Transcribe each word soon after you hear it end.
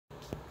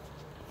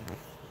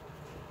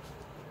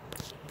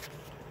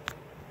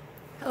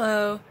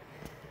Hello,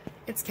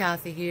 it's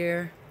Kathy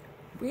here.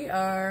 We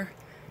are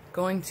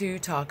going to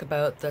talk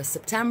about the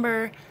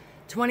September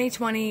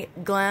 2020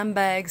 Glam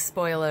bag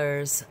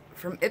spoilers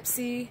from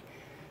IPSY.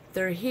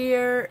 They're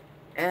here,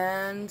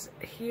 and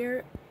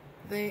here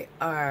they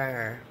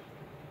are.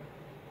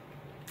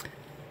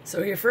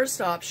 So your first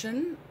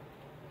option,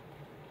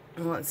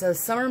 well, it says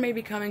summer may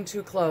be coming to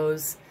a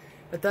close,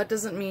 but that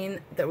doesn't mean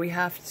that we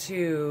have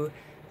to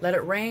let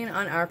it rain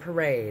on our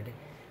parade.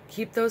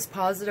 Keep those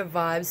positive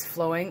vibes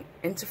flowing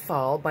into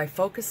fall by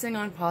focusing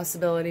on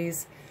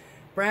possibilities.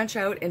 Branch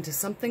out into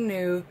something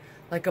new,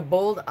 like a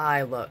bold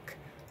eye look.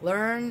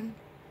 Lean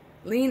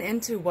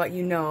into what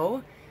you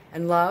know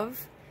and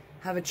love.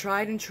 Have a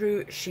tried and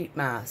true sheet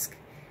mask.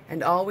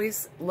 And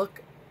always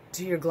look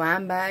to your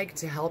glam bag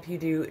to help you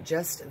do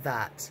just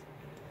that.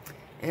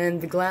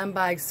 And the glam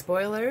bag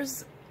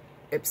spoilers,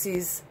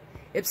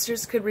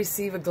 IPSYs could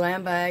receive a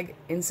glam bag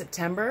in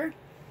September.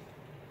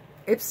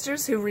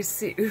 IPSYs who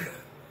receive...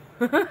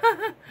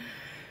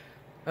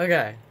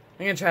 Okay, I'm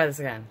gonna try this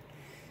again.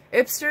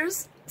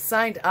 IPSYs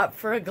signed up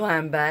for a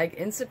glam bag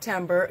in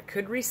September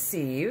could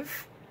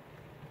receive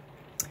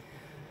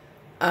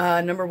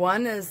number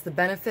one is the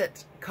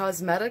Benefit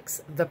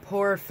Cosmetics The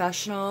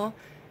Professional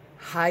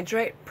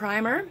Hydrate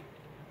Primer.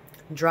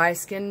 Dry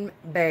Skin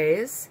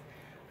Bays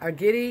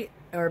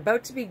are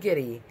about to be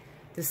giddy.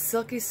 The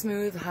silky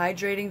smooth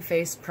hydrating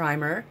face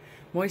primer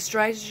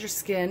moisturizes your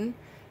skin,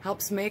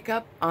 helps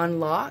makeup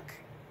unlock,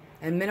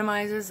 and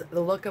minimizes the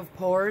look of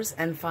pores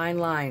and fine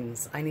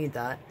lines. I need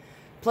that.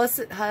 Plus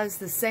it has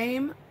the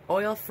same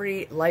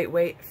oil-free,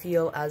 lightweight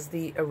feel as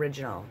the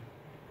original.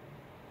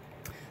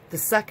 The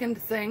second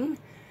thing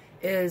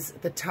is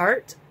the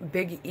Tarte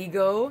Big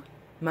Ego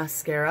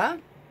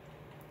Mascara.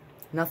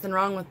 Nothing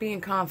wrong with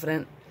being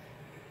confident.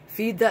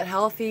 Feed that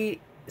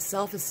healthy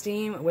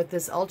self-esteem with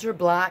this ultra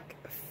black,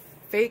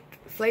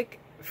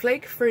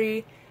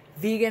 flake-free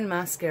vegan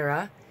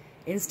mascara.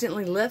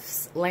 Instantly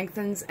lifts,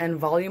 lengthens,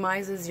 and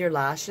volumizes your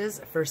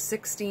lashes for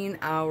 16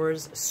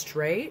 hours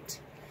straight.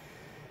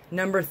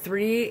 Number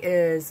 3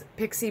 is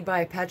Pixie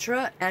by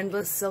Petra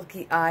Endless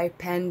Silky Eye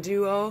Pen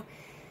Duo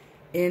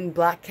in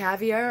Black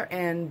Caviar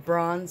and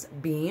Bronze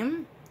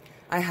Beam.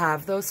 I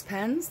have those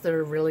pens.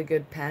 They're really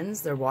good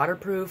pens. They're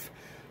waterproof,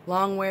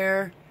 long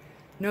wear,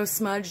 no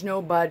smudge,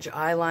 no budge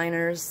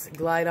eyeliners.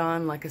 Glide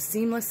on like a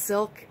seamless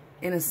silk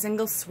in a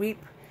single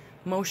sweep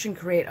motion.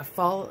 Create a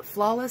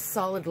flawless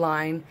solid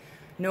line.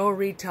 No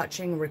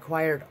retouching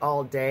required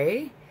all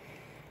day.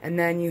 And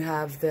then you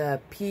have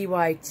the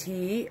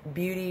PYT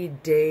Beauty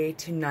Day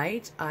to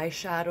Night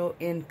eyeshadow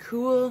in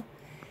Cool.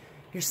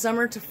 Your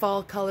summer to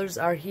fall colors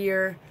are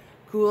here.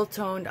 Cool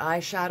toned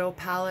eyeshadow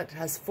palette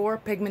has 4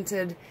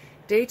 pigmented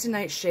day to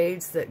night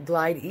shades that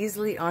glide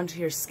easily onto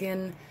your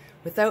skin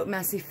without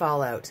messy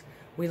fallout.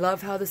 We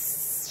love how the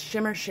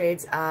shimmer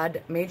shades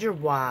add major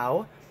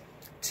wow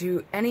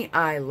to any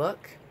eye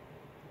look.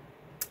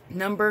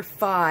 Number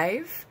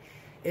 5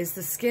 is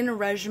the Skin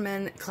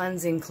Regimen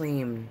Cleansing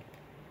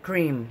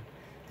Cream.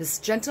 This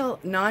gentle,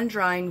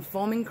 non-drying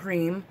foaming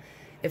cream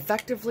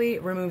effectively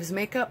removes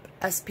makeup,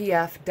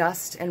 SPF,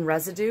 dust, and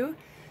residue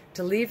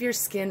to leave your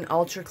skin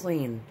ultra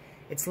clean.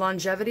 Its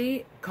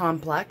longevity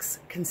complex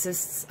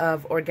consists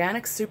of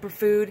organic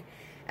superfood,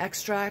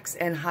 extracts,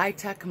 and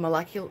high-tech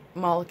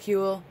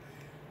molecule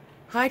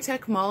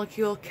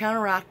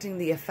counteracting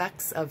the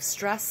effects of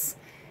stress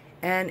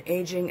and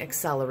aging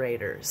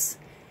accelerators.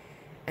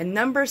 And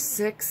number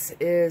 6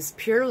 is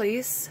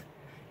Purely's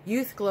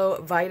Youth Glow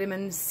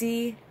Vitamin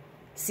C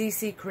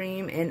CC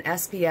Cream in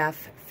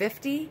SPF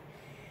 50.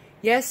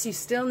 Yes, you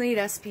still need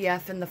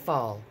SPF in the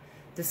fall.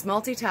 This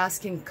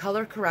multitasking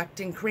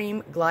color-correcting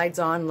cream glides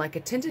on like a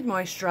tinted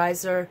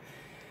moisturizer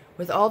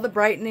with all the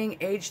brightening,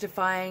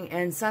 age-defying,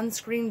 and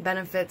sunscreen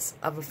benefits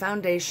of a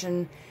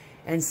foundation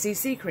and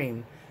CC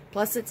cream.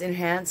 Plus, it's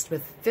enhanced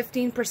with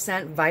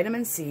 15%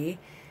 vitamin C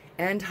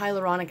and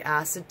hyaluronic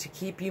acid to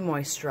keep you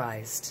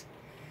moisturized.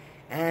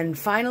 And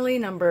finally,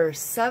 number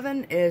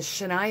 7 is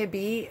Shania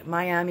B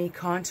Miami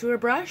Contour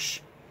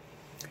Brush.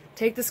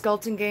 Take the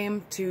sculpting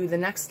game to the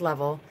next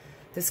level.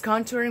 This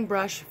contouring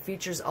brush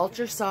features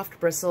ultra soft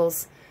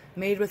bristles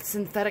made with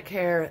synthetic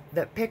hair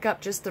that pick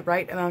up just the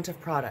right amount of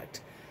product.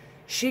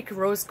 Chic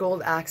rose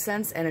gold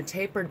accents and a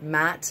tapered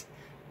matte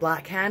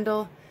black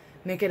handle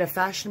make it a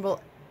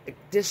fashionable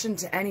addition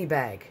to any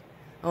bag.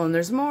 Oh, and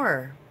there's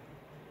more.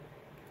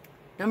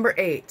 Number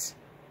 8,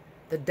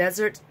 the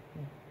Desert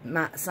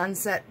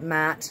Sunset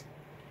Matte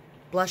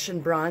Blush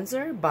and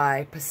Bronzer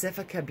by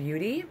Pacifica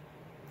Beauty.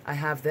 I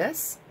have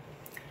this.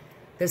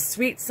 This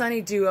sweet sunny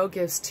duo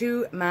gives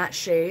 2 matte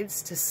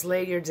shades to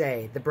slay your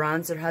day. The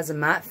bronzer has a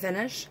matte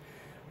finish,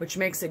 which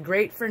makes it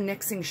great for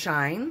nixing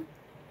shine.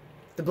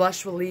 The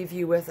blush will leave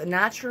you with a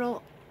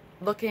natural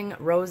looking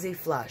rosy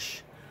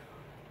flush.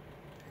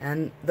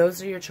 And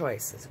those are your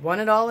choices.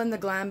 Want it all in the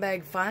glam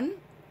bag fun?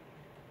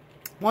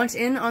 Want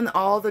in on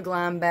all the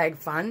glam bag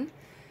fun?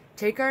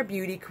 Take our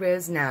beauty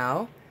quiz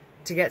now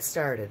to get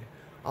started.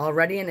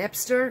 Already an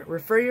IPSY?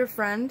 Refer your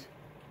friend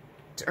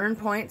to earn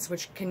points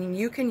which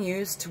you can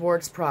use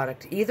towards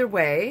product. Either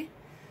way,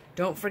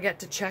 Don't forget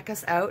to check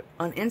us out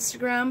on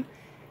Instagram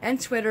and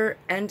Twitter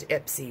and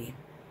IPSY.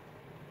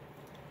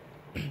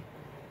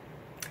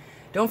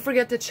 Don't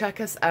forget to check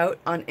us out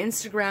on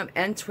Instagram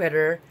and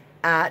Twitter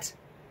at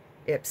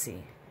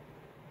IPSY.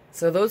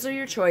 So those are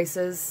your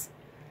choices.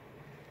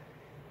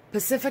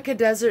 Pacifica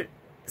Desert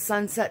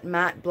Sunset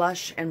Matte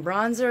Blush and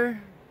Bronzer,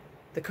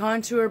 the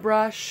Contour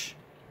Brush,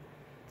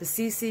 the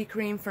CC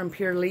Cream from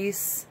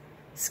Purlisse,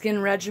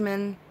 Skin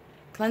Regimen,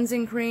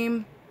 Cleansing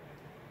Cream,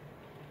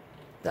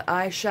 the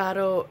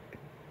Eyeshadow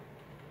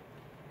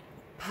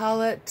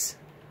Palette,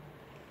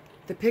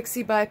 the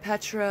Pixie by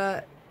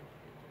Petra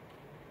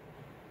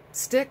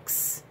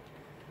Sticks,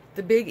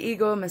 the Big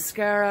Ego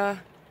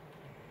Mascara,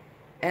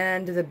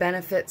 and the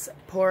Benefits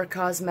Pore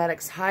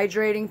Cosmetics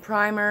Hydrating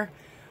Primer,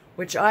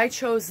 which I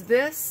chose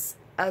this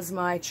as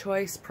my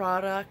choice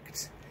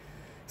product.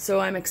 So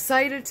I'm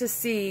excited to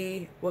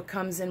see what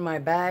comes in my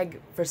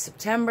bag for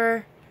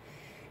September.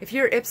 If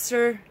you're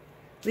IPSer,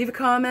 leave a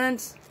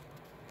comment.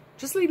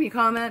 Just leave me a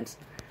comment.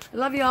 I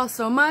love you all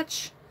so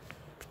much.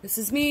 This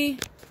is me,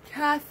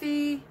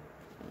 Kathy.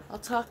 I'll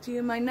talk to you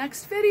in my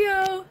next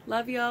video.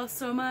 Love you all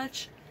so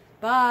much.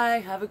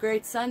 Bye. Have a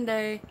great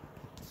Sunday.